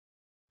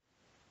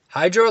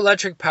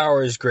Hydroelectric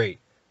power is great.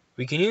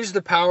 We can use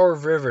the power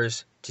of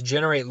rivers to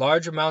generate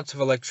large amounts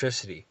of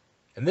electricity,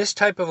 and this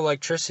type of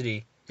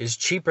electricity is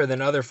cheaper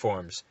than other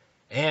forms,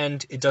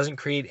 and it doesn't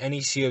create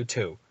any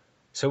CO2.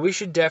 So we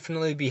should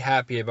definitely be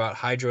happy about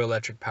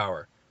hydroelectric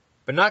power,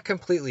 but not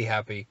completely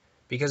happy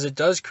because it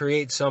does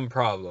create some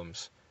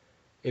problems.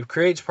 It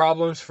creates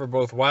problems for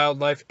both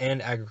wildlife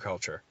and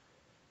agriculture.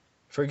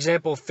 For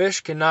example,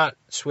 fish cannot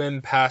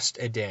swim past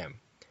a dam.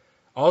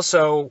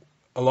 Also,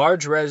 a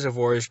large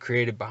reservoir is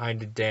created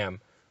behind a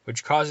dam,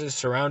 which causes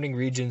surrounding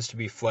regions to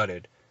be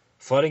flooded,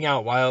 flooding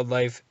out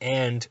wildlife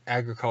and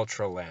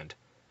agricultural land.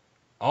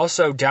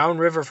 Also,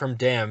 downriver from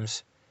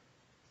dams,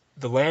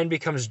 the land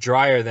becomes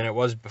drier than it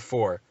was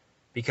before,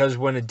 because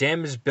when a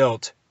dam is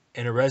built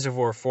and a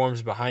reservoir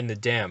forms behind the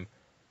dam,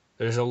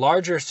 there's a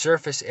larger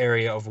surface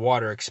area of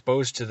water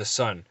exposed to the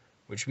sun,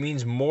 which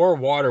means more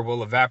water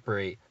will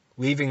evaporate,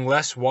 leaving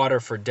less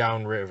water for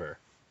downriver.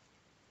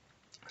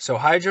 So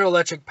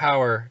hydroelectric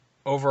power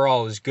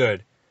overall is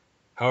good,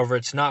 however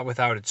it's not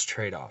without its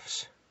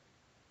trade-offs.